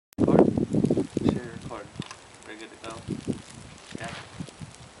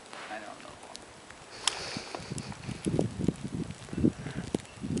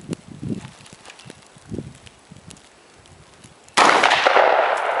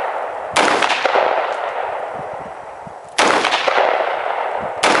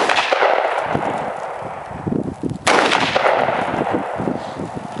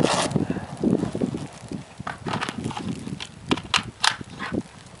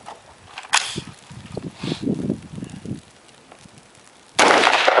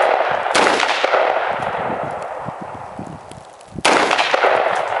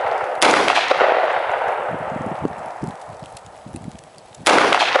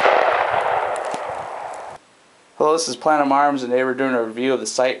Hello, this is PlatinumArms, and today we're doing a review of the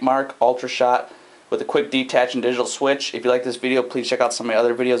Sightmark Ultra Shot with a quick detach and digital switch. If you like this video, please check out some of my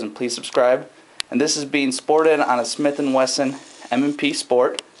other videos and please subscribe. And this is being sported on a Smith & Wesson M&P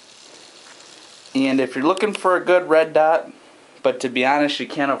Sport. And if you're looking for a good red dot, but to be honest, you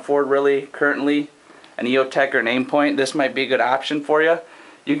can't afford really currently an EOTech or an Aimpoint, this might be a good option for you.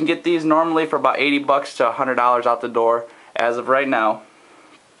 You can get these normally for about $80 to $100 out the door as of right now.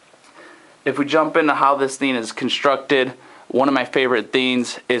 If we jump into how this thing is constructed, one of my favorite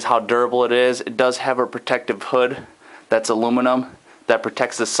things is how durable it is. It does have a protective hood that's aluminum that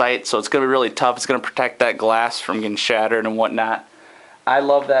protects the sight, so it's going to be really tough. It's going to protect that glass from getting shattered and whatnot. I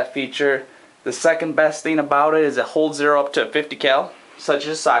love that feature. The second best thing about it is it holds zero up to a 50 cal, such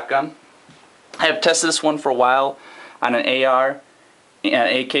as a shotgun. I have tested this one for a while on an AR,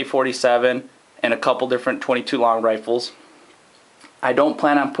 an AK-47, and a couple different 22 long rifles. I don't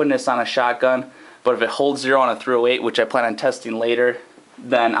plan on putting this on a shotgun, but if it holds zero on a 308, which I plan on testing later,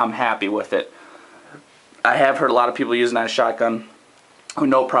 then I'm happy with it. I have heard a lot of people using it on a shotgun with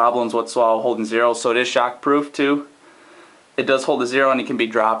no problems whatsoever holding zero, so it is shock proof too. It does hold a zero and it can be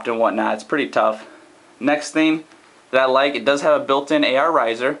dropped and whatnot. It's pretty tough. Next thing that I like, it does have a built-in AR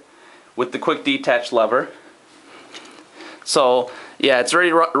riser with the quick detach lever. So yeah,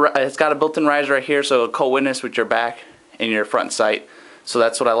 it's got a built-in riser right here, so it'll co-witness with your back and your front sight. So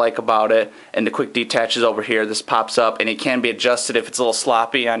that's what I like about it. And the quick detach is over here. This pops up and it can be adjusted if it's a little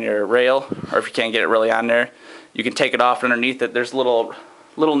sloppy on your rail, or if you can't get it really on there. You can take it off, and underneath it there's a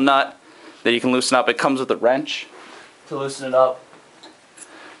little nut that you can loosen up. It comes with a wrench to loosen it up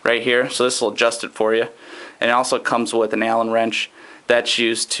right here, so this will adjust it for you. And it also comes with an Allen wrench that's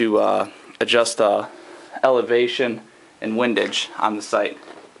used to adjust elevation and windage on the sight.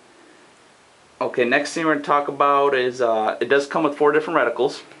 Okay, next thing we're going to talk about is it does come with 4 different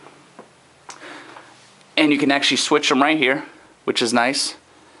reticles, and you can actually switch them right here, which is nice.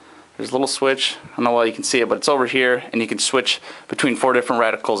 There's a little switch. I don't know why you can see it, but it's over here, and you can switch between 4 different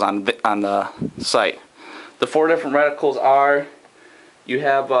reticles on the sight. The 4 different reticles are, you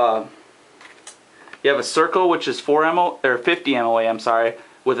have a circle, which is 50 MOA, I'm sorry,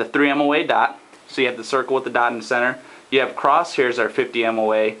 with a 3 MOA dot. So you have the circle with the dot in the center. You have crosshairs that are 50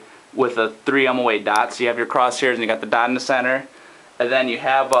 MOA with a 3 MOA dot. So you have your crosshairs and you got the dot in the center. And then you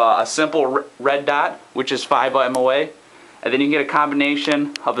have a simple red dot, which is 5 MOA. And then you can get a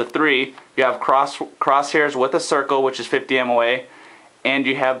combination of the 3. You have crosshairs with a circle, which is 50 MOA. And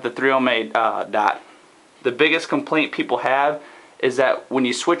you have the 3 MOA dot. The biggest complaint people have is that when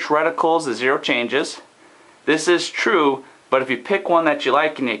you switch reticles, the zero changes. This is true, but if you pick one that you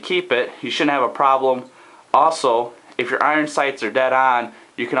like and you keep it, you shouldn't have a problem. Also, if your iron sights are dead on,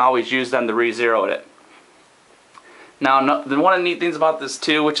 you can always use them to re-zero it. Now, one of the neat things about this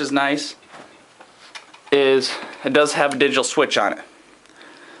too, which is nice, is it does have a digital switch on it.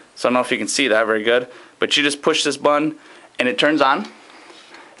 So I don't know if you can see that very good, but you just push this button and it turns on.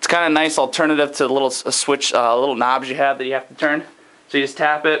 It's kind of nice alternative to the little switch, little knobs you have that you have to turn. So you just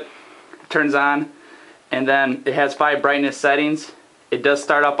tap it, it turns on, and then it has 5 brightness settings. It does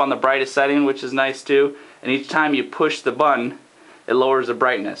start up on the brightest setting, which is nice too, and each time you push the button, it lowers the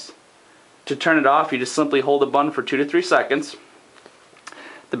brightness. To turn it off, you just simply hold the button for 2 to 3 seconds.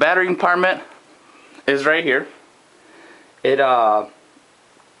 The battery compartment is right here. It holds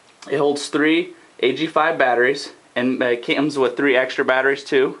 3 AG5 batteries, and it comes with 3 extra batteries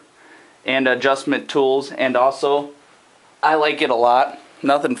too, and adjustment tools. And also, I like it a lot.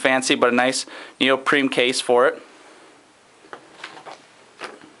 Nothing fancy, but a nice neoprene case for it.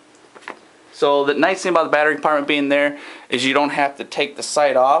 So the nice thing about the battery compartment being there is you don't have to take the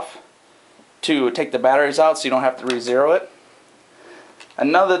sight off to take the batteries out, so you don't have to re-zero it.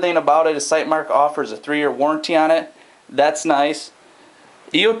 Another thing about it is Sightmark offers a 3-year warranty on it. That's nice.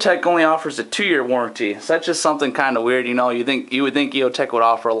 EOTech only offers a 2-year warranty, so that's just something kind of weird. You know, you would think EOTech would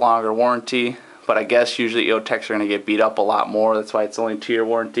offer a longer warranty, but I guess usually EOTechs are going to get beat up a lot more. That's why it's only a 2-year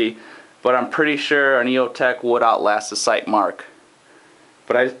warranty. But I'm pretty sure an EOTech would outlast the Sightmark.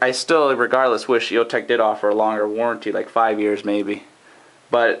 But I still, regardless, wish EOTech did offer a longer warranty, like 5 years maybe.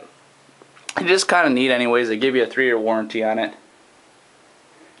 But it's just kind of neat anyways. They give you a 3-year warranty on it.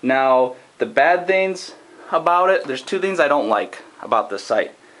 Now, the bad things about it, there's 2 things I don't like about this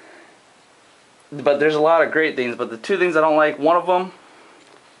sight. But there's a lot of great things, but the 2 things I don't like, one of them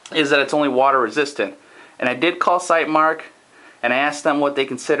is that it's only water resistant. And I did call Sightmark and I asked them what they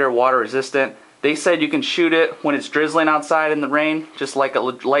consider water resistant. They said you can shoot it when it's drizzling outside in the rain, just like a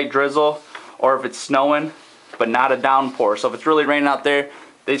light drizzle, or if it's snowing, but not a downpour. So if it's really raining out there,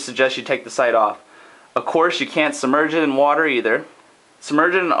 they suggest you take the sight off. Of course, you can't submerge it in water either.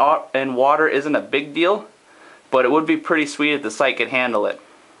 Submerging in water isn't a big deal, but it would be pretty sweet if the sight could handle it.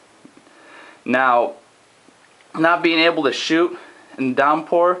 Now, not being able to shoot in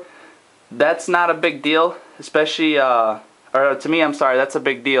downpour, that's not a big deal, especially, or to me, I'm sorry, that's a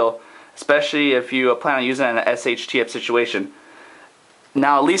big deal, especially if you plan on using it in an SHTF situation.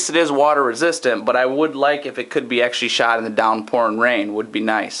 Now, at least it is water resistant, but I would like if it could be actually shot in the downpour and rain, would be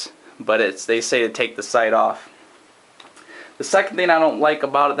nice. But they say to take the sight off. The second thing I don't like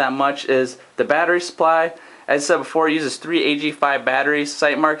about it that much is the battery supply. As I said before, it uses 3 AG5 batteries.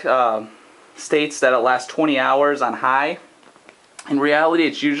 Sightmark states that it lasts 20 hours on high. In reality,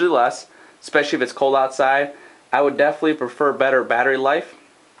 it's usually less, especially if it's cold outside. I would definitely prefer better battery life.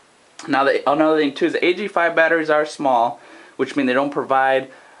 Now, another thing too is the AG5 batteries are small, which means they don't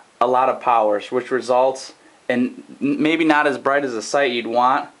provide a lot of power, which results in maybe not as bright as the sight you'd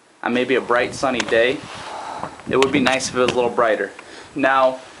want on maybe a bright sunny day. It would be nice if it was a little brighter.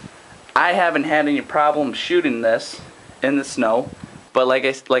 Now, I haven't had any problem shooting this in the snow, but like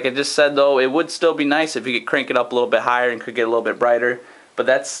I just said though, it would still be nice if you could crank it up a little bit higher and could get a little bit brighter. But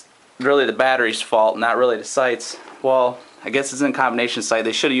that's really the battery's fault, not really the sight's. Well, I guess it's in a combination sight.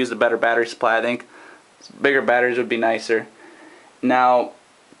 They should have used a better battery supply, I think. Bigger batteries would be nicer. Now,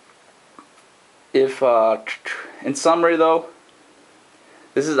 if in summary though,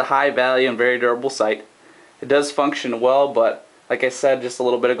 this is a high value and very durable sight. It does function well, but like I said just a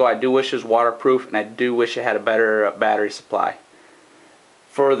little bit ago, I do wish it was waterproof, and I do wish it had a better battery supply.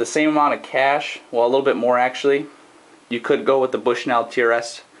 For the same amount of cash, well, a little bit more actually, you could go with the Bushnell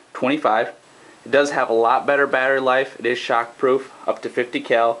TRS 25. It does have a lot better battery life. It is shockproof, up to 50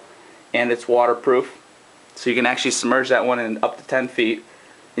 cal, and it's waterproof. So you can actually submerge that one in up to 10 feet.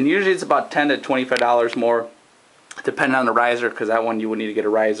 And usually it's about $10 to $25 more, depending on the riser, because that one you would need to get a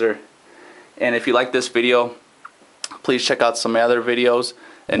riser. And if you like this video, please check out some other videos,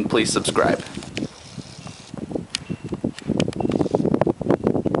 and please subscribe.